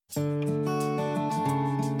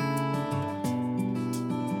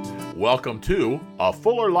Welcome to A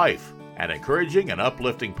Fuller Life, an encouraging and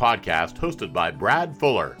uplifting podcast hosted by Brad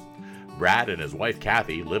Fuller. Brad and his wife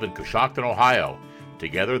Kathy live in Coshocton, Ohio.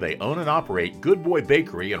 Together they own and operate Good Boy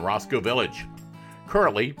Bakery in Roscoe Village.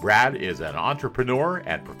 Currently, Brad is an entrepreneur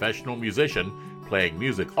and professional musician playing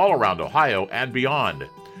music all around Ohio and beyond.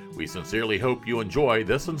 We sincerely hope you enjoy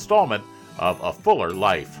this installment of A Fuller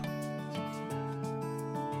Life.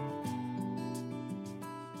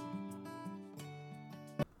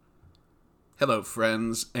 Hello,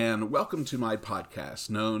 friends, and welcome to my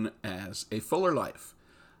podcast known as A Fuller Life.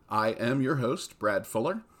 I am your host, Brad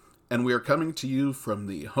Fuller, and we are coming to you from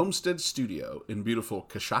the Homestead Studio in beautiful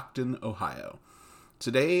Coshocton, Ohio.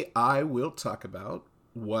 Today, I will talk about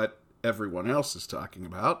what everyone else is talking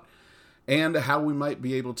about and how we might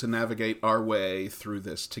be able to navigate our way through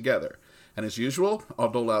this together. And as usual,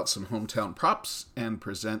 I'll dole out some hometown props and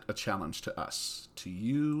present a challenge to us, to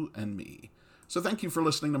you and me. So thank you for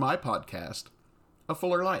listening to my podcast, A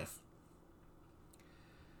Fuller Life.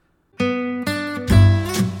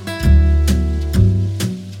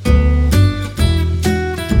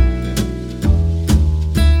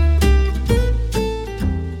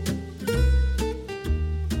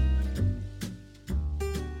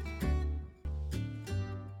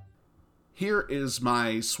 Here is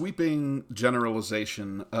my sweeping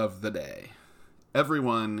generalization of the day.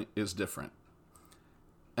 Everyone is different.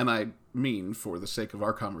 And I mean, for the sake of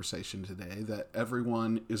our conversation today, that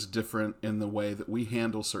everyone is different in the way that we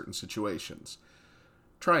handle certain situations.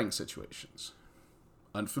 Trying situations,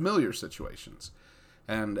 unfamiliar situations,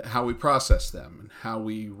 and how we process them, and how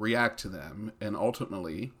we react to them, and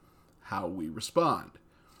ultimately, how we respond.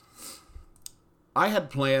 I had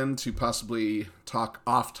planned to possibly talk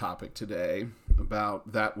off topic today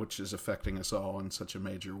about that which is affecting us all in such a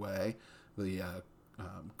major way, the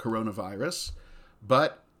coronavirus,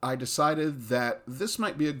 but I decided that this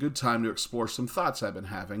might be a good time to explore some thoughts I've been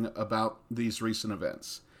having about these recent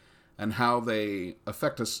events and how they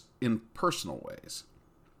affect us in personal ways.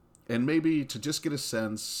 And maybe to just get a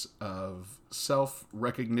sense of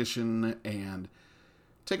self-recognition and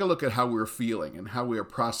take a look at how we're feeling and how we are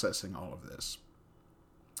processing all of this.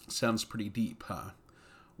 Sounds pretty deep, huh?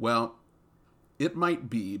 Well, it might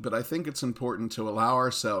be, but I think it's important to allow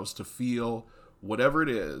ourselves to feel whatever it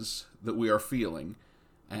is that we are feeling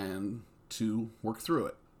and to work through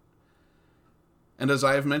it. And as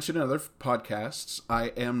I have mentioned in other podcasts,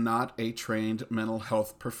 I am not a trained mental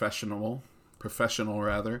health professional,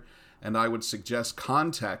 and I would suggest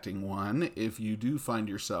contacting one if you do find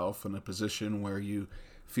yourself in a position where you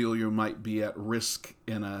feel you might be at risk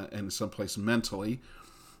in someplace mentally.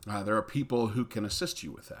 There are people who can assist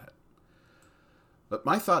you with that. But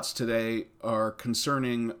my thoughts today are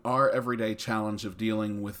concerning our everyday challenge of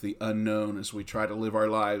dealing with the unknown as we try to live our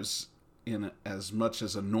lives in as much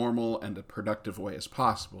as a normal and a productive way as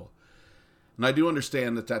possible. And I do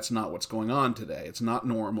understand that that's not what's going on today. It's not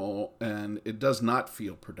normal, and it does not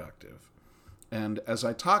feel productive. And as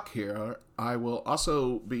I talk here, I will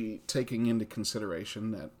also be taking into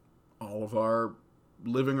consideration that all of our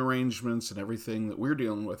living arrangements and everything that we're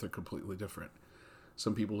dealing with are completely different.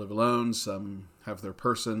 Some people live alone, some have their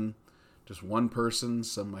person, just one person,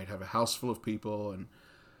 some might have a house full of people, and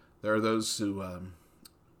there are those who,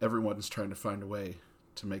 everyone's trying to find a way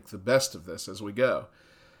to make the best of this as we go.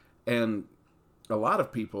 And a lot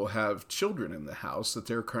of people have children in the house that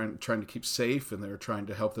they're trying to keep safe, and they're trying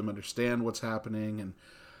to help them understand what's happening, and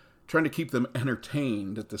trying to keep them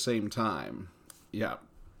entertained at the same time. Yeah,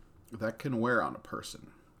 that can wear on a person.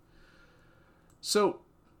 So,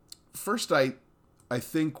 first I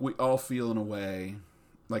think we all feel in a way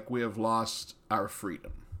like we have lost our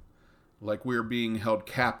freedom, like we're being held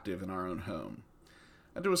captive in our own home.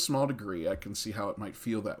 And to a small degree, I can see how it might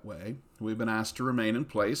feel that way. We've been asked to remain in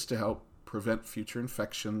place to help prevent future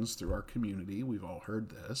infections through our community. We've all heard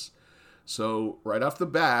this. So right off the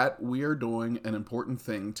bat, we are doing an important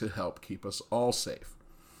thing to help keep us all safe.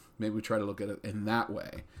 Maybe we try to look at it in that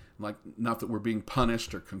way. Like, not that we're being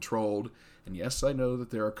punished or controlled. And yes, I know that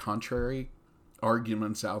there are contrary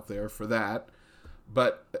arguments out there for that,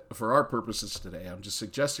 but for our purposes today, I'm just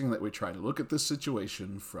suggesting that we try to look at this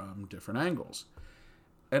situation from different angles.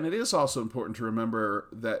 And it is also important to remember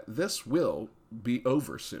that this will be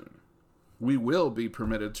over soon. We will be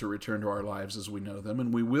permitted to return to our lives as we know them,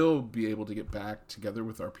 and we will be able to get back together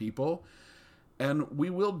with our people, and we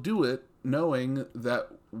will do it knowing that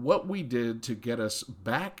what we did to get us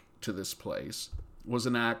back to this place was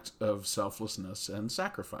an act of selflessness and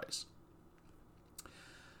sacrifice.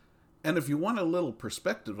 And if you want a little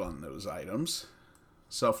perspective on those items,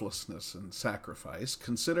 selflessness and sacrifice,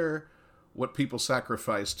 consider what people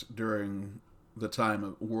sacrificed during the time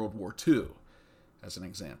of World War II, as an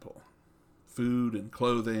example. Food and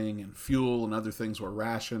clothing and fuel and other things were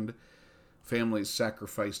rationed. Families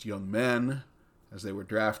sacrificed young men as they were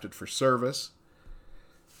drafted for service.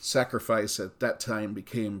 Sacrifice at that time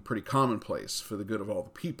became pretty commonplace for the good of all the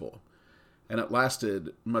people, and it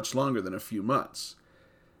lasted much longer than a few months.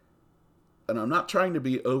 And I'm not trying to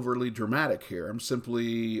be overly dramatic here. I'm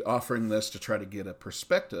simply offering this to try to get a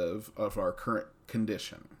perspective of our current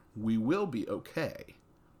condition. We will be okay.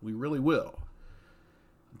 We really will.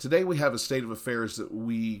 Today we have a state of affairs that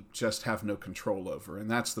we just have no control over, and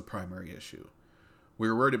that's the primary issue.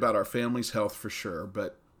 We're worried about our family's health for sure,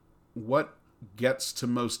 but what gets to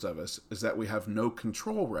most of us is that we have no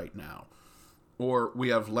control right now, or we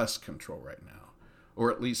have less control right now,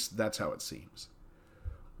 or at least that's how it seems.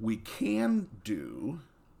 We can do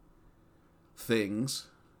things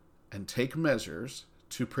and take measures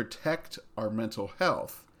to protect our mental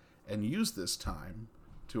health and use this time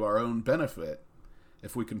to our own benefit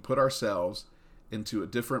if we can put ourselves into a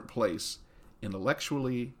different place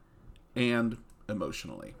intellectually and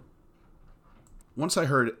emotionally. Once I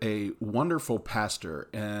heard a wonderful pastor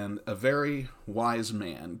and a very wise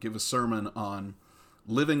man give a sermon on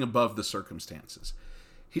living above the circumstances.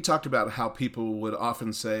 He talked about how people would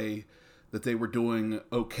often say that they were doing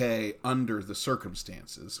okay under the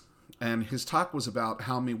circumstances. And his talk was about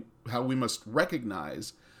how we must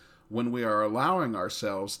recognize when we are allowing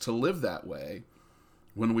ourselves to live that way.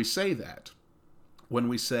 When we say that, when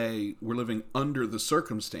we say we're living under the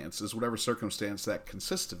circumstances, whatever circumstance that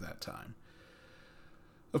consists of that time.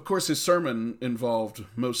 Of course, his sermon involved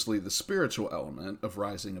mostly the spiritual element of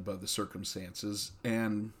rising above the circumstances,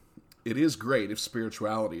 and it is great if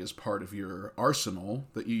spirituality is part of your arsenal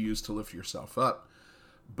that you use to lift yourself up.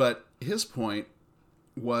 But his point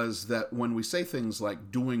was that when we say things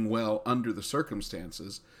like doing well under the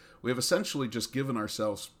circumstances, we have essentially just given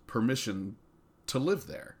ourselves permission to live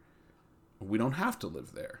there. We don't have to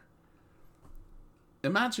live there.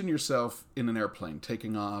 Imagine yourself in an airplane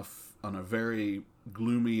taking off on a very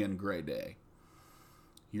gloomy and gray day.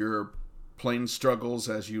 Your plane struggles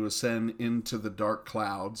as you ascend into the dark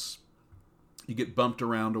clouds. You get bumped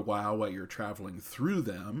around a while you're traveling through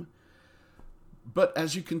them. But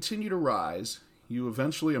as you continue to rise, you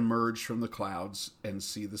eventually emerge from the clouds and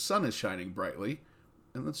see the sun is shining brightly.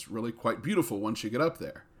 And that's really quite beautiful once you get up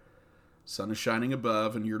there. Sun is shining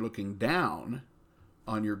above and you're looking down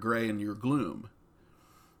on your gray and your gloom.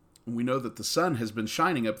 We know that the sun has been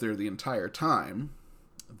shining up there the entire time.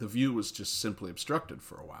 The view was just simply obstructed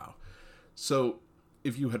for a while. So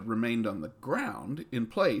if you had remained on the ground, in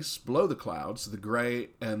place, below the clouds, the gray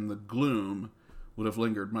and the gloom would have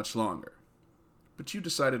lingered much longer. But you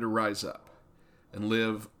decided to rise up and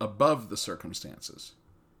live above the circumstances.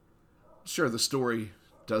 Sure, the story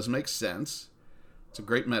does make sense. It's a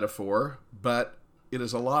great metaphor, but it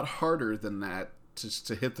is a lot harder than that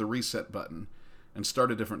to hit the reset button and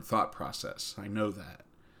start a different thought process. I know that.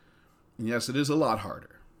 And yes, it is a lot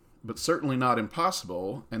harder, but certainly not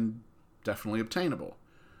impossible and definitely obtainable.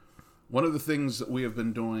 One of the things that we have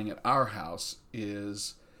been doing at our house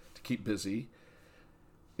is, to keep busy,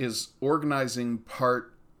 is organizing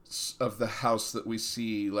parts of the house that we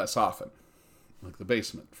see less often, like the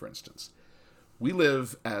basement, for instance. We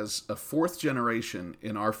live as a fourth generation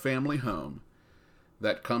in our family home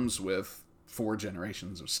that comes with 4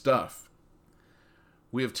 generations of stuff.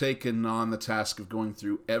 We have taken on the task of going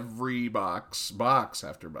through every box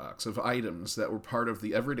after box of items that were part of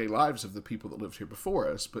the everyday lives of the people that lived here before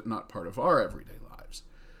us, but not part of our everyday lives.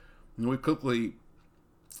 And we quickly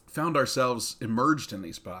found ourselves immersed in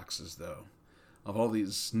these boxes, though, of all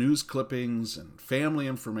these news clippings and family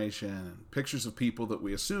information and pictures of people that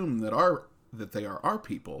we assume that they are our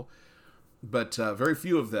people, but very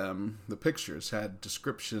few of them, the pictures, had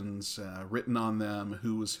descriptions written on them,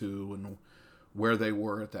 who was who and where they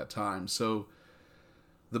were at that time. So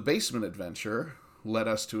the basement adventure led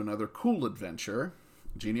us to another cool adventure,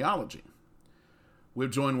 genealogy. We've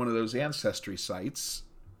joined one of those ancestry sites,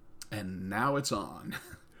 and now it's on.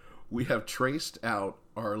 We have traced out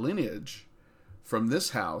our lineage from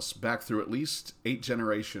this house back through at least 8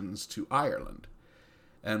 generations to Ireland.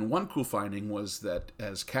 And one cool finding was that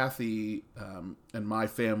as Kathy and my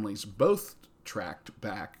families both tracked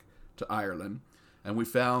back to Ireland, and we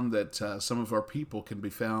found that some of our people can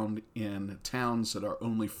be found in towns that are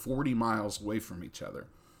only 40 miles away from each other,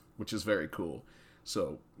 which is very cool.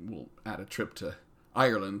 So we'll add a trip to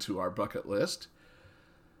Ireland to our bucket list.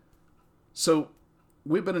 So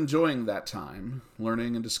we've been enjoying that time,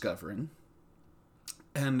 learning and discovering.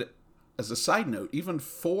 And As a side note, even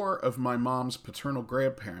 4 of my mom's paternal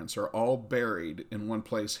grandparents are all buried in one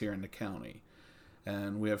place here in the county.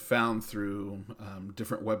 And we have found through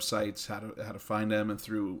different websites how to find them, and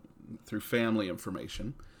through family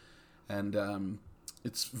information. And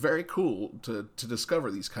it's very cool to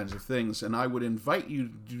discover these kinds of things. And I would invite you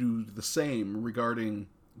to do the same regarding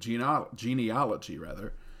genealogy,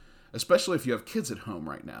 especially if you have kids at home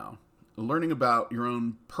right now. Learning about your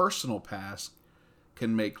own personal past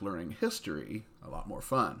can make learning history a lot more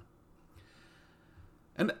fun.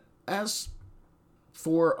 And as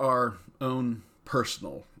for our own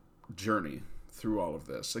personal journey through all of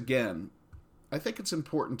this, again, I think it's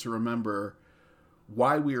important to remember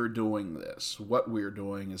why we are doing this. What we are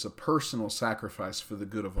doing is a personal sacrifice for the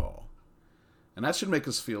good of all. And that should make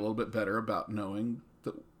us feel a little bit better about knowing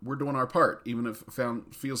that we're doing our part, even if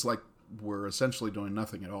it feels like we're essentially doing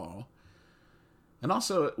nothing at all. And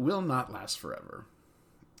also, it will not last forever.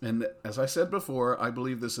 And as I said before, I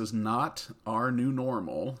believe this is not our new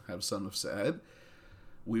normal, as some have said.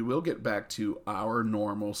 We will get back to our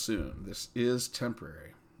normal soon. This is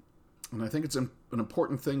temporary. And I think it's an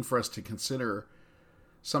important thing for us to consider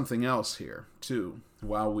something else here, too,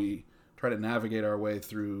 while we try to navigate our way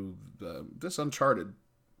through this uncharted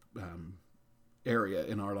area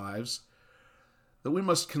in our lives, that we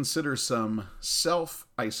must consider some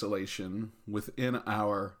self-isolation within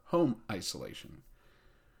our home isolation.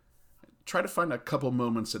 Try to find a couple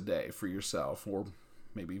moments a day for yourself, or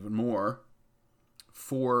maybe even more,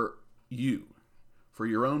 for you, for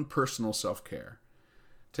your own personal self-care.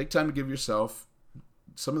 Take time to give yourself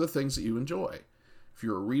some of the things that you enjoy. If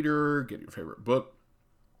you're a reader, get your favorite book.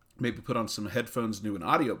 Maybe put on some headphones, do an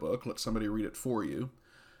audiobook, let somebody read it for you.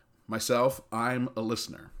 Myself, I'm a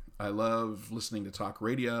listener. I love listening to talk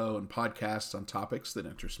radio and podcasts on topics that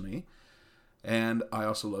interest me. And I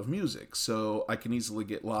also love music, so I can easily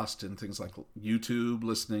get lost in things like YouTube,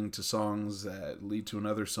 listening to songs that lead to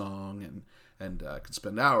another song, and can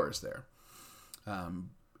spend hours there.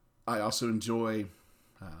 I also enjoy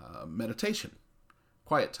meditation,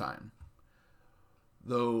 quiet time.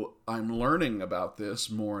 Though I'm learning about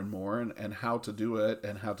this more and more, and how to do it,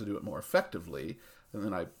 and how to do it more effectively, and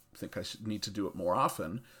then I think I should need to do it more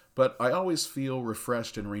often, but I always feel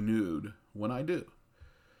refreshed and renewed when I do.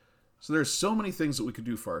 So there's so many things that we could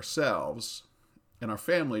do for ourselves and our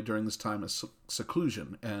family during this time of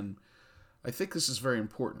seclusion, and I think this is very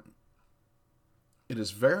important. It is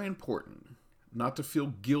very important not to feel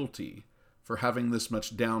guilty for having this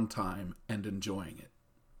much downtime and enjoying it.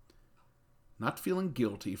 Not feeling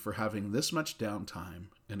guilty for having this much downtime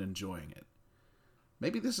and enjoying it.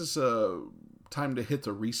 Maybe this is a time to hit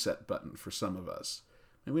the reset button for some of us.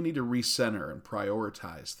 Maybe we need to recenter and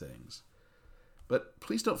prioritize things. But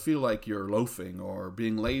please don't feel like you're loafing or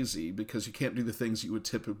being lazy because you can't do the things you would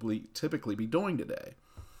typically be doing today.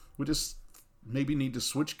 We just maybe need to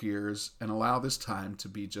switch gears and allow this time to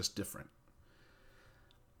be just different.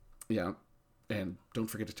 Yeah, and don't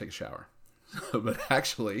forget to take a shower. But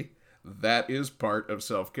actually, that is part of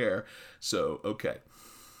self-care. So, okay.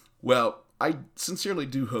 Well, I sincerely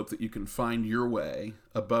do hope that you can find your way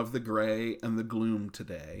above the gray and the gloom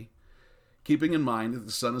today, keeping in mind that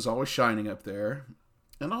the sun is always shining up there,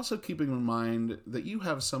 and also keeping in mind that you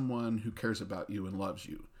have someone who cares about you and loves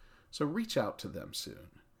you. So reach out to them soon.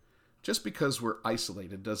 Just because we're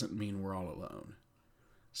isolated doesn't mean we're all alone.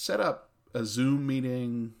 Set up a Zoom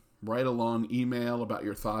meeting, write a long email about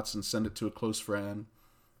your thoughts and send it to a close friend,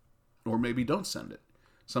 or maybe don't send it.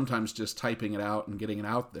 Sometimes just typing it out and getting it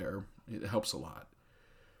out there, it helps a lot.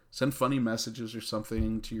 Send funny messages or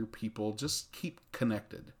something to your people. Just keep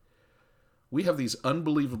connected. We have these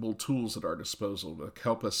unbelievable tools at our disposal to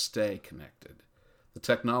help us stay connected. The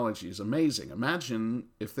technology is amazing. Imagine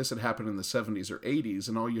if this had happened in the 70s or 80s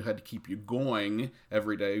and all you had to keep you going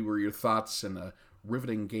every day were your thoughts in a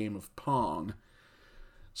riveting game of Pong.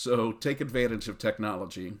 So take advantage of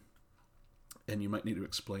technology. And you might need to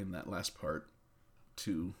explain that last part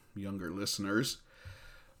to younger listeners.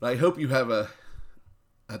 But I hope you have a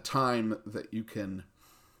time that you can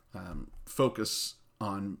focus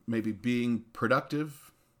on maybe being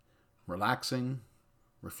productive, relaxing,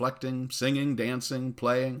 reflecting, singing, dancing,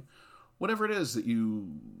 playing, whatever it is that you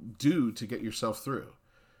do to get yourself through.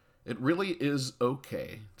 It really is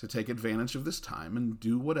okay to take advantage of this time and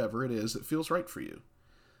do whatever it is that feels right for you.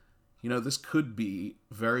 You know, this could be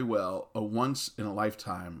very well a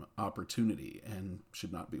once-in-a-lifetime opportunity and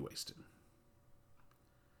should not be wasted.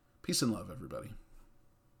 Peace and love, everybody.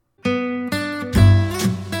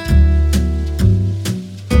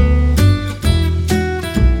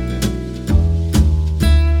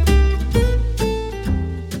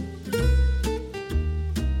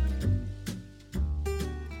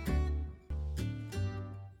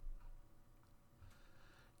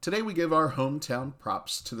 Today we give our hometown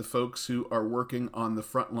props to the folks who are working on the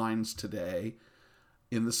front lines today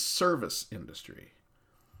in the service industry.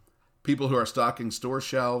 People who are stocking store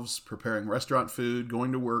shelves, preparing restaurant food,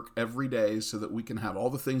 going to work every day so that we can have all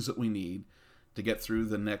the things that we need to get through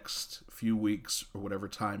the next few weeks or whatever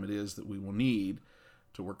time it is that we will need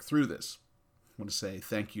to work through this. I want to say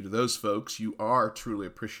thank you to those folks. You are truly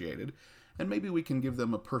appreciated. And maybe we can give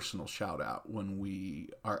them a personal shout out when we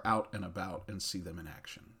are out and about and see them in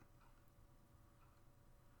action.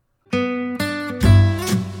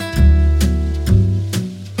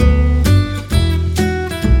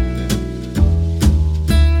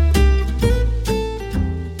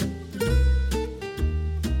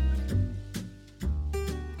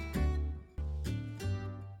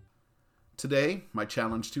 Today, my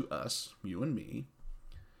challenge to us, you and me,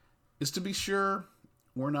 is to be sure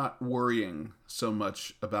we're not worrying so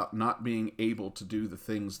much about not being able to do the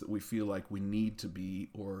things that we feel like we need to be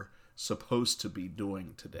or supposed to be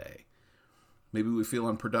doing today. Maybe we feel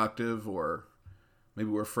unproductive, or maybe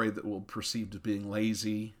we're afraid that we'll be perceived as being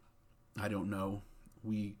lazy. I don't know.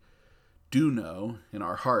 We do know in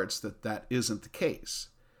our hearts that that isn't the case.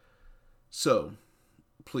 So,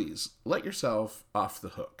 please, let yourself off the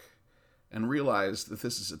hook and realize that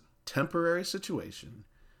this is a temporary situation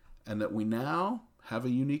and that we now have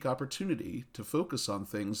a unique opportunity to focus on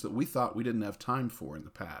things that we thought we didn't have time for in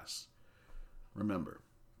the past. Remember,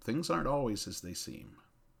 things aren't always as they seem.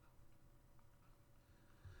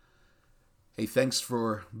 Hey, thanks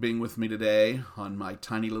for being with me today on my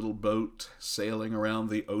tiny little boat sailing around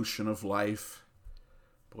the ocean of life.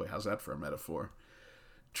 Boy, how's that for a metaphor?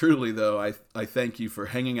 Truly, though, I thank you for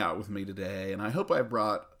hanging out with me today, and I hope I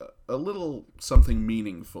brought a little something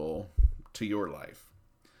meaningful to your life.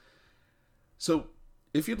 So,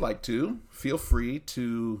 if you'd like to, feel free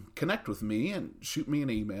to connect with me and shoot me an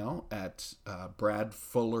email at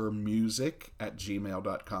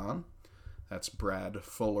bradfullermusic@gmail.com. That's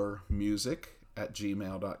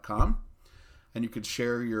bradfullermusic@gmail.com. And you could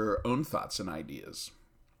share your own thoughts and ideas.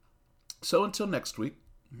 So until next week,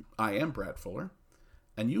 I am Brad Fuller,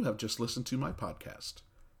 and you have just listened to my podcast,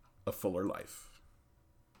 A Fuller Life.